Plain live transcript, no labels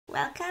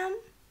Welcome!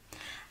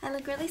 I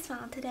look really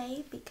small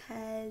today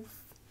because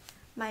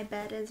my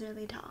bed is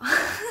really tall.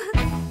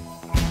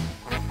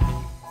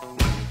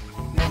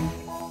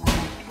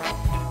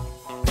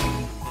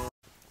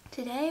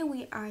 Today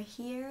we are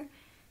here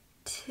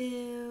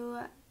to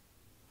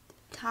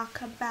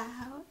talk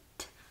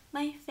about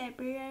my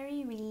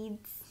February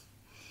reads.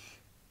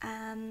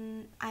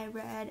 I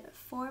read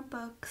 4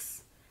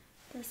 books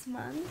this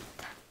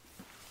month.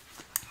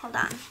 Hold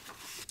on.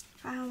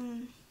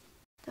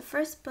 The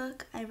first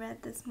book I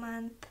read this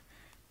month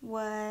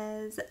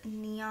was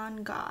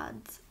Neon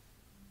Gods.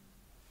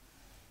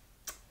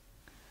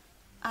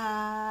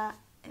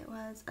 It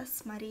was a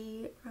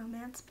smutty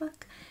romance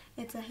book.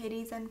 It's a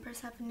Hades and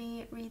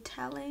Persephone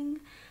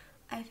retelling.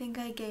 I think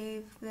I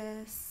gave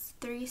this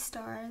 3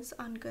 stars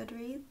on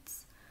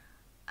Goodreads.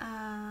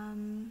 I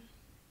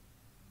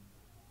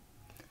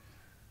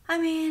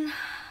mean,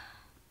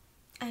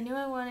 I knew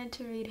I wanted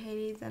to read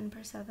Hades and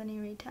Persephone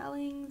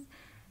retellings,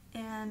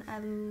 and I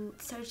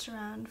searched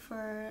around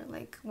for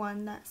like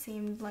one that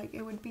seemed like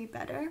it would be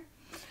better.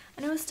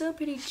 And it was still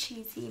pretty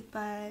cheesy,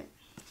 but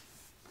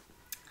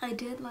I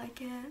did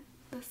like it.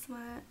 The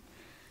smut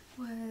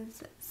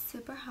was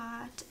super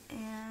hot,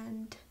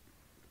 and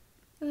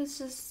it was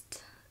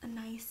just a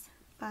nice,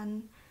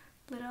 fun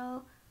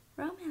little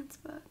romance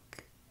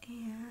book.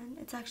 And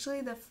it's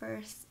actually the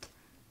first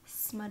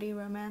smutty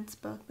romance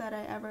book that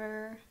I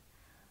ever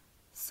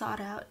sought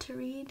out to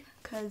read,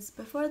 because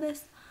before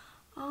this,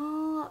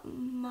 all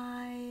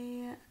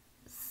my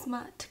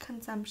smut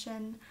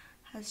consumption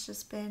has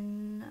just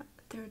been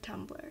through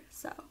Tumblr,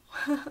 so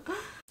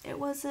it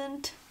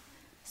wasn't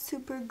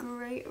super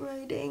great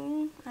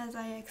writing as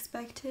I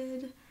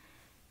expected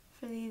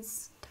for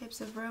these types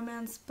of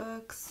romance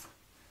books,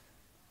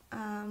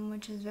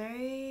 which is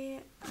very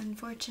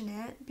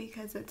unfortunate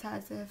because it's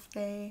as if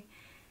they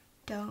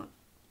don't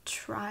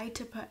try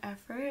to put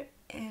effort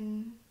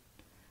in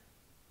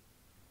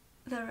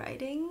the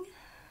writing.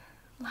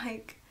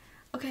 Like,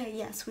 okay,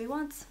 yes, we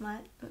want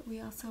smut, but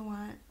we also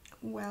want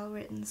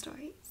well-written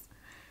stories.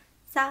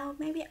 So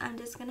maybe I'm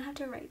just gonna have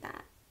to write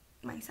that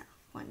myself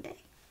one day.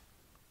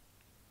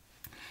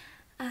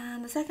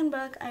 The second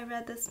book I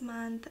read this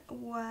month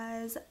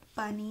was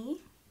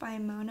Bunny by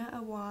Mona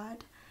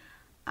Awad.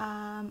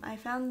 I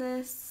found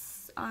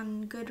this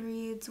on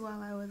Goodreads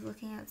while I was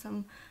looking at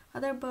some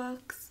other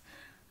books.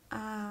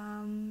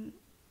 And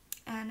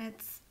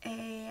it's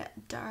a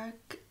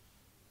dark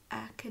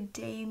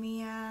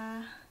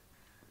academia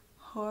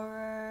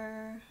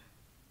horror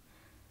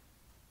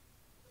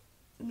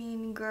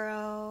Mean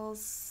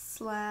Girls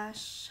 /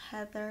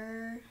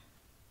 Heather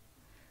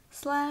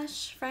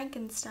 /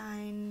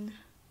 Frankenstein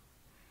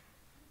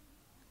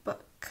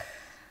book.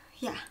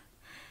 Yeah,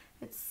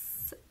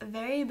 it's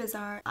very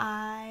bizarre.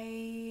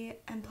 I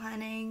am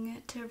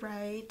planning to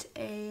write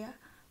a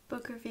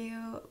book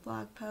review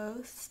blog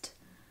post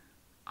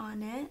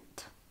on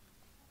it,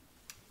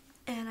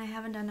 and I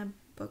haven't done a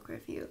book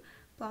review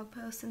blog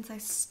post since I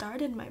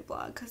started my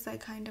blog, because I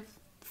kind of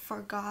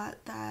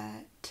forgot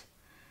that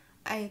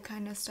I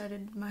kind of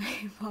started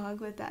my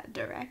blog with that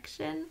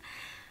direction.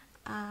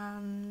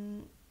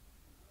 So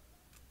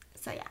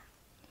yeah.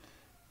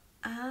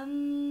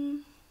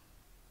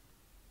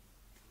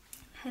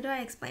 How do I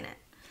explain it?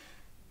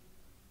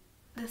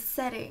 The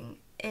setting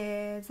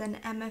is an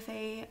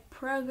MFA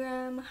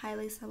program,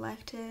 highly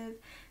selective.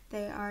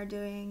 They are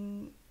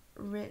doing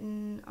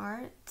written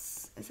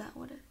arts. Is that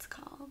what it's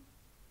called?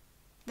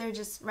 They're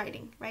just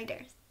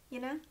writers, you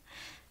know?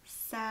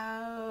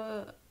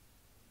 So,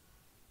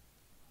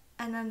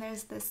 and then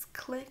there's this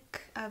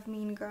clique of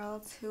mean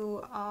girls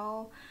who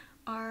all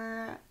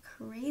are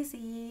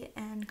crazy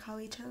and call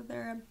each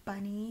other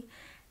Bunny,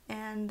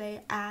 and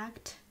they're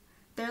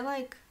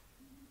like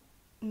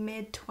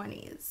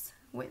mid-20s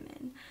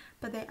women,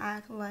 but they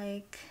act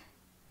like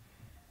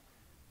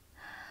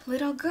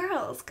little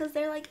girls because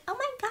they're like, oh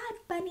my god,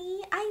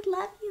 Bunny, I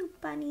love you,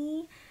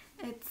 Bunny.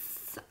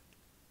 It's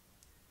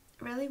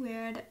really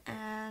weird.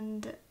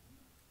 And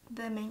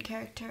the main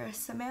character,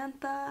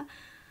 Samantha,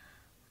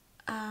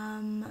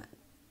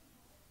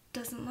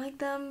 doesn't like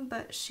them,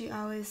 but she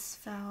always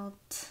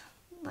felt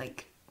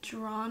like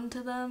drawn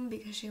to them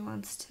because she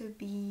wants to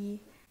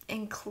be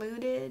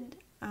included,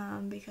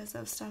 because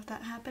of stuff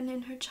that happened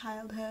in her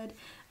childhood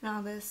and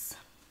all this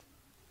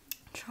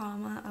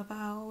trauma of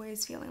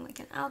always feeling like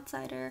an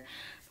outsider.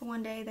 But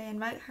one day they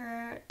invite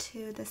her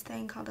to this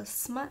thing called a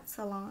smut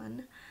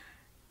salon,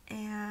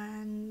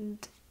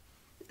 and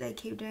they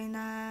keep doing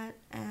that,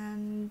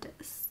 and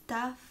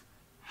stuff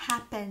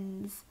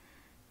happens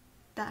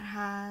that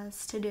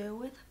has to do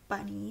with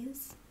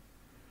bunnies,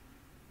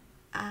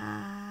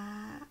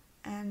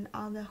 and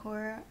all the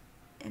horror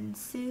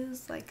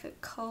ensues, like a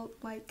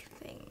cult-like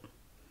thing.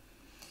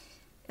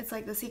 It's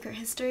like The Secret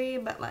History,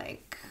 but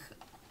like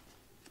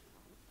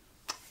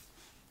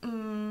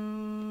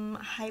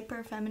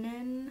hyper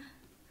feminine,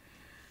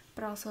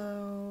 but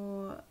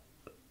also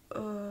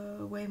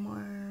way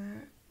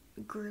more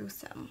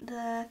gruesome.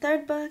 The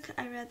third book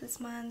I read this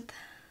month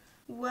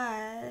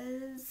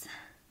was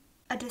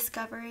A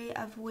Discovery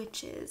of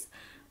Witches,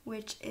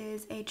 which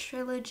is a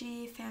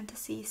trilogy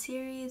fantasy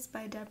series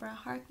by Deborah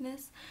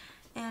Harkness.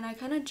 And I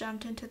kind of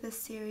jumped into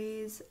this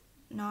series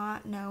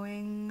not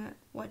knowing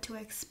what to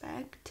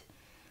expect.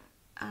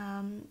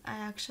 I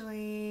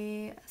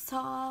actually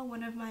saw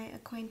one of my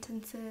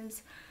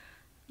acquaintances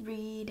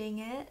reading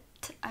it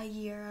a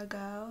year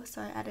ago,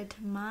 so I added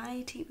to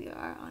my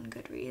TBR on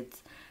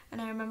Goodreads.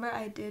 And I remember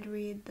I did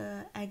read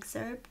the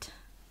excerpt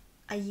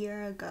a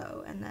year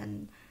ago, and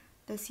then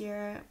this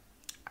year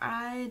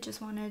I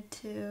just wanted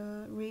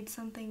to read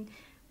something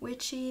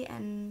witchy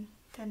and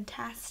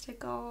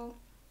fantastical,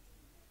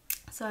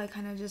 so I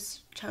kind of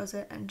just chose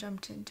it and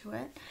jumped into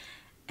it.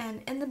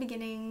 And in the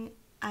beginning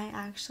I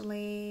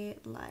actually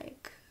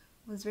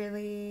was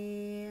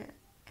really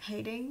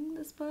hating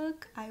this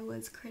book. I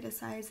was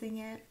criticizing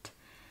it,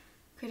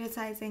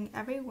 criticizing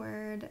every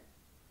word,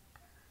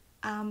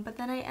 but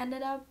then I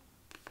ended up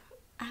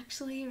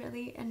actually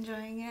really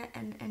enjoying it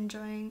and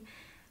enjoying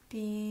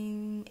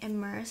being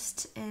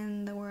immersed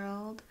in the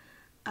world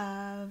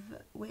of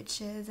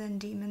witches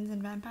and demons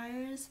and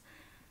vampires,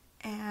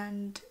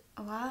 and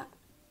a lot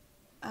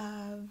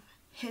of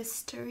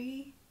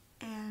history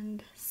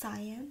and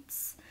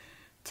science,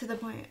 to the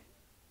point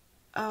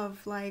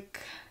of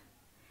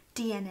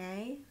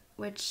DNA,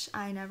 which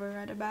I never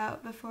read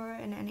about before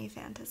in any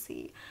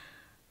fantasy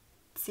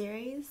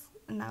series,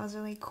 and that was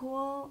really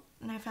cool.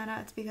 And I found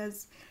out it's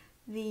because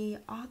the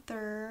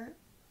author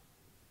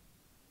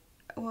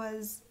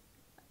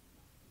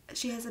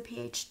she has a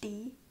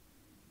PhD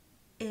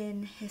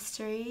in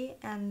history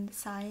and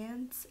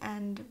science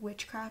and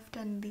witchcraft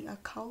and the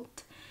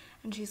occult,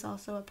 and she's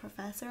also a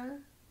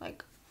professor.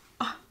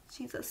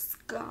 She's a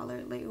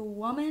scholarly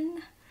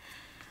woman.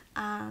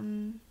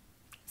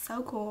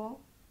 So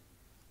cool.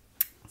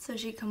 So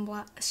she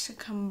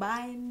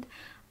combined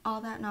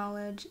all that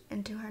knowledge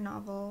into her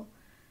novel,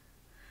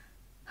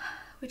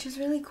 which is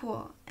really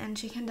cool. And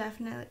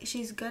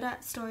she's good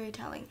at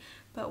storytelling.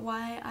 But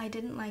why I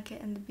didn't like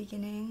it in the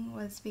beginning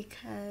was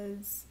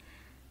because,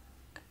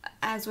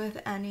 as with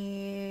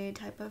any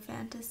type of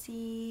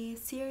fantasy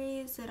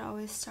series, it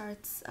always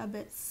starts a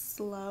bit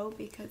slow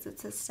because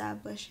it's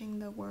establishing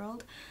the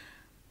world.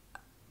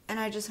 And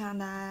I just found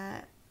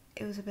that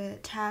it was a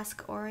bit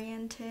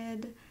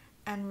task-oriented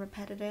and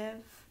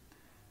repetitive.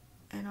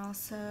 And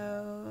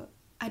also,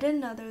 I didn't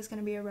know there was going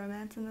to be a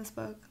romance in this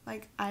book.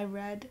 I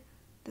read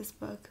this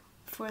book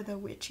for the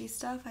witchy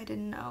stuff. I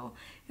didn't know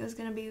it was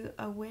going to be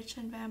a witch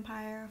and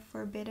vampire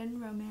forbidden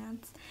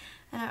romance.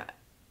 And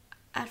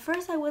at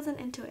first I wasn't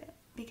into it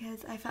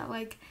because I felt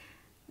like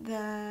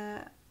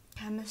the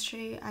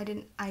chemistry, I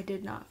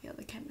did not feel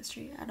the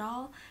chemistry at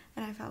all.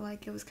 And I felt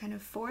like it was kind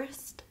of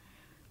forced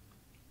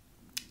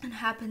and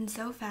happened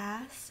so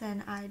fast,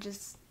 and I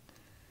just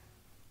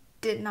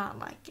did not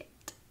like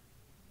it.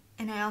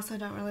 And I also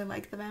don't really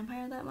like the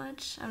vampire that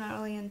much. I'm not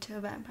really into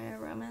vampire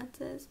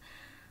romances.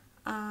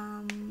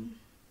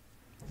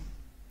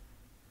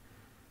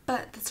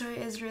 But the story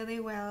is really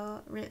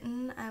well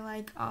written. I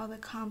like all the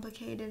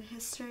complicated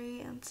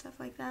history and stuff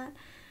like that.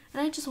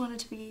 And I just wanted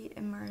to be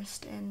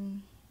immersed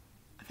in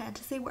a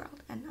fantasy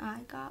world, and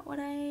I got what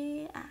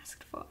I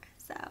asked for.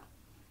 So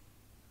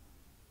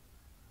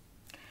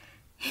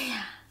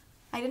yeah,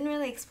 I didn't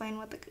really explain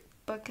what the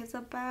book is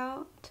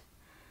about,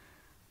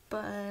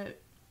 but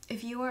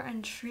if you are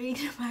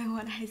intrigued by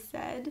what I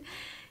said,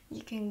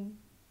 you can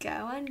go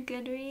on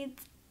Goodreads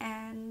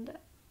and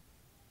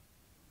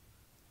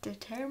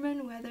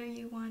determine whether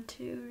you want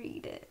to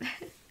read it.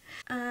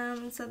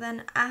 So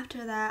then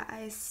after that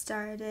I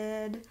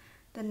started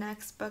the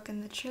next book in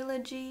the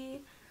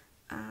trilogy,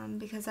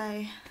 because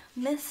I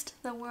missed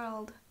the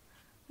world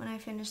when I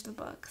finished the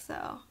book,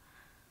 so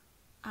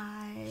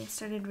I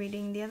started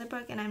reading the other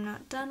book, and I'm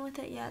not done with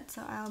it yet,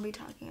 so I'll be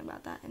talking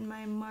about that in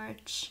my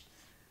March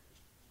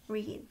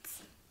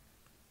reads.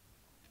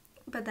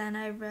 But then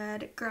I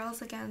read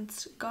Girls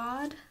Against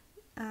God.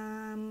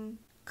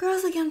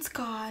 Girls Against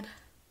God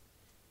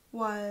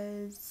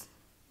was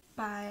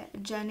by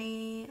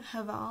Jenny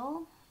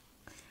Hval.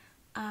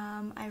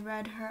 I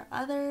read her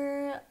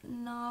other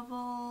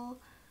novel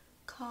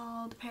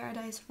called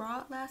Paradise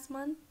Rot last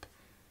month,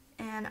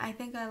 and I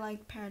think I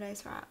liked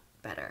Paradise Rot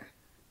better.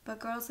 But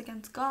Girls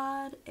Against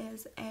God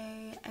is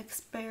a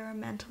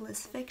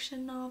experimentalist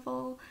fiction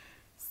novel,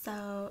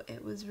 so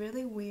it was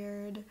really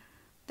weird.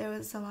 There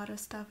was a lot of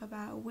stuff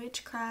about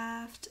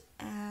witchcraft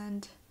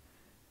and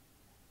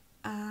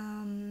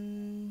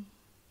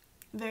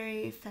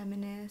very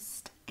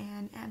feminist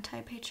and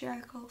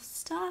anti-patriarchal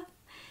stuff.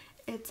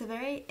 It's a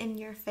very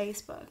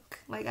in-your-face book.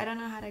 I don't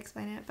know how to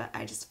explain it, but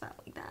I just felt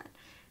like that.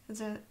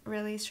 It's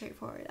really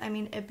straightforward. I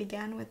mean, it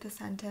began with the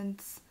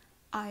sentence,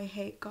 "I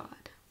hate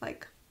God."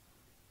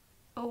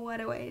 Oh,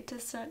 what a way to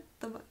start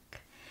the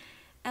book.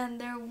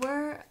 And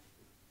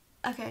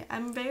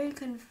I'm very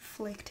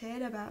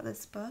conflicted about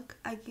this book.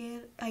 I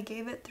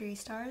gave it 3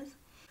 stars,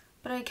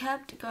 but I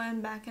kept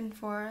going back and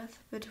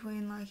forth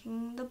between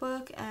liking the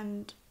book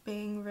and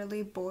being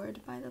really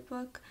bored by the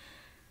book.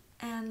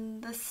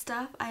 and the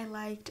stuff I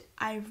liked,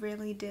 I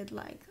really did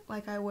like.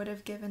 Like, I would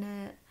have given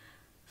it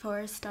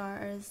 4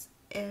 stars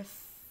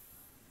if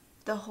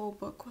the whole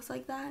book was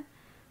like that,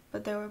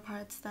 but there were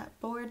parts that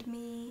bored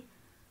me.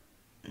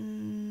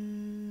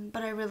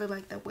 But I really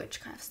like the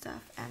witchcraft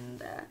stuff and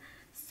the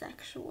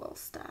sexual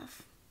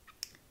stuff.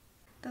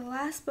 The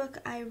last book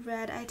I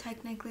read, I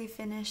technically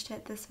finished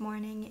it this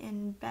morning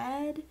in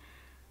bed,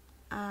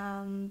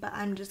 but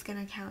I'm just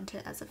gonna count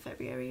it as a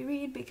February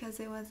read because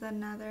it was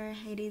another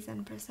Hades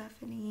and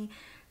Persephone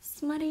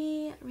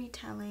smutty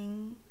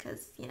retelling,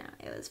 because, you know,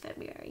 it was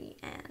February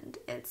and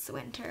it's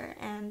winter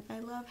and I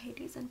love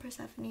Hades and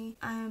Persephone.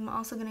 I'm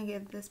also gonna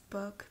give this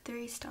book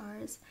 3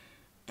 stars,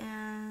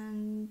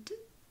 and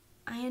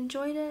I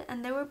enjoyed it,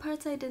 and there were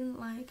parts I didn't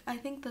like. I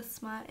think the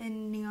smut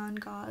in Neon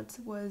Gods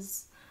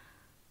was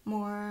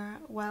more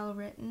well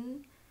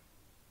written,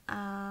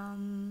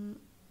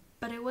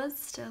 but it was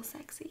still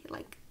sexy.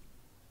 Like,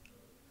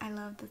 I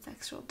love the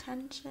sexual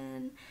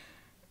tension,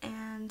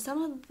 and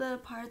some of the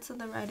parts of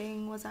the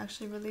writing was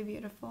actually really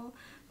beautiful,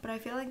 but I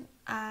feel like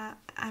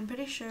I'm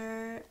pretty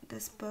sure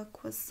this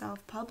book was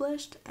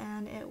self-published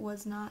and it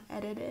was not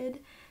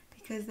edited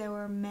because there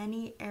were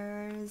many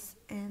errors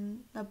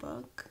in the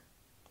book,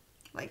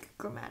 like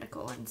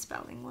grammatical and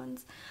spelling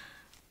ones.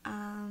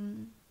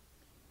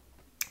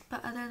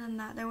 But other than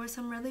that, there were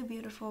some really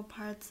beautiful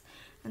parts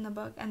in the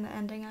book, and the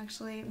ending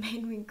actually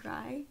made me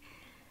cry.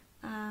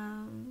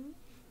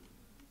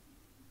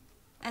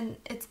 And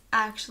it's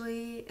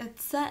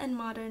set in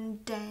modern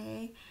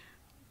day,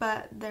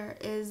 but there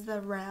is the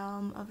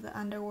realm of the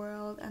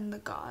underworld and the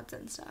gods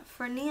and stuff.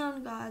 For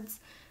Neon Gods,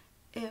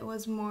 it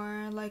was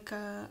more like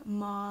a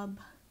mob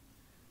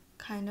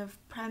kind of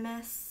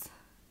premise.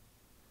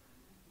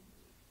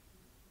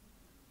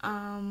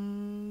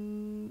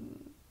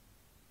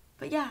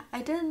 But yeah,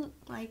 I didn't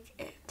like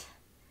it.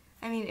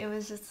 I mean, it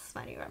was just a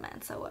smutty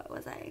romance, so what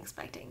was I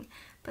expecting?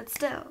 But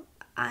still,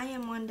 I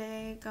am one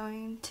day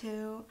going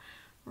to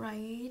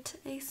write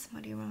a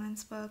smutty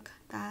romance book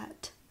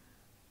that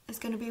is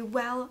going to be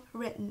well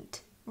written.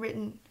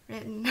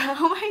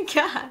 Oh my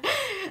god.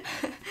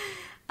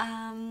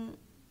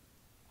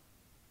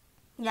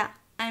 Yeah,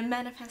 I'm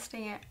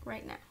manifesting it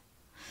right now.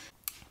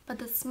 But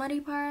the smutty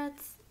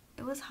parts,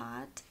 it was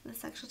hot. The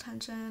sexual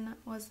tension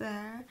was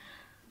there.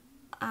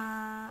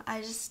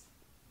 I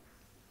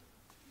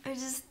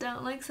just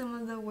don't like some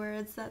of the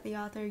words that the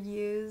author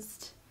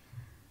used,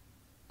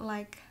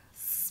 like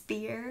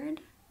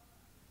speared.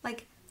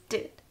 Like,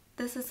 dude,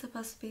 this is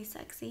supposed to be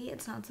sexy.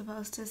 It's not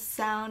supposed to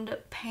sound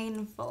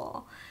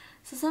painful.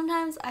 So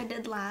sometimes I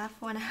did laugh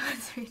when I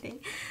was reading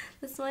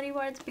the smutty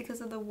parts because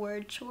of the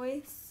word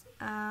choice.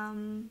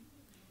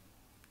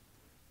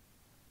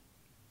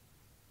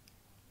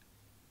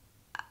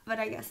 But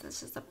I guess it's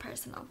just a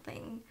personal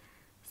thing.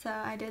 So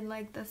I did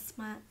like the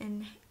smut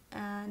in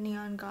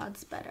Neon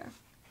Gods better.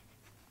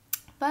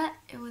 But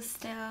it was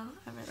still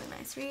a really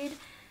nice read.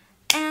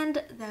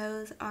 And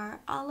those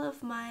are all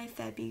of my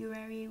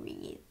February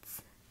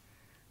reads.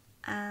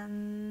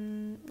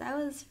 That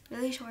was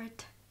really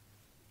short.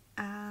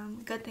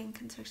 Good thing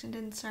construction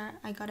didn't start.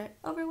 I got it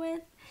over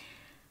with.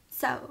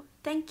 So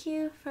thank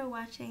you for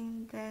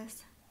watching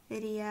this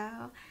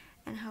video,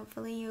 and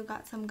hopefully you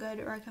got some good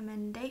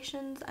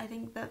recommendations. I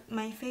think that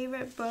my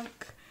favorite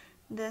book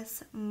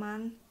this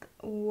month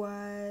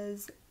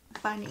was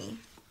Bunny.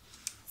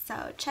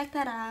 So check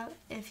that out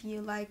if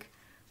you like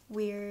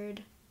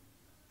weird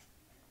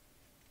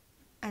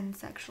and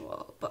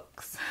sexual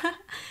books.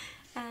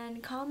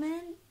 And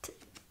comment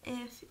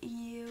if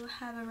you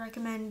have a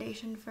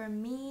recommendation for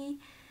me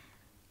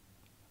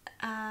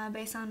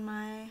based on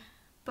my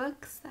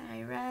books that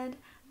I read,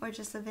 or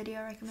just a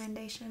video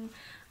recommendation,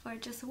 or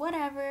just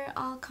whatever.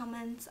 All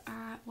comments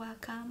are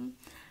welcome.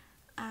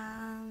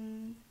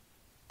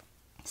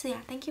 So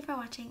yeah, thank you for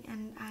watching,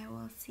 and I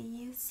will see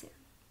you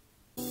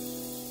soon.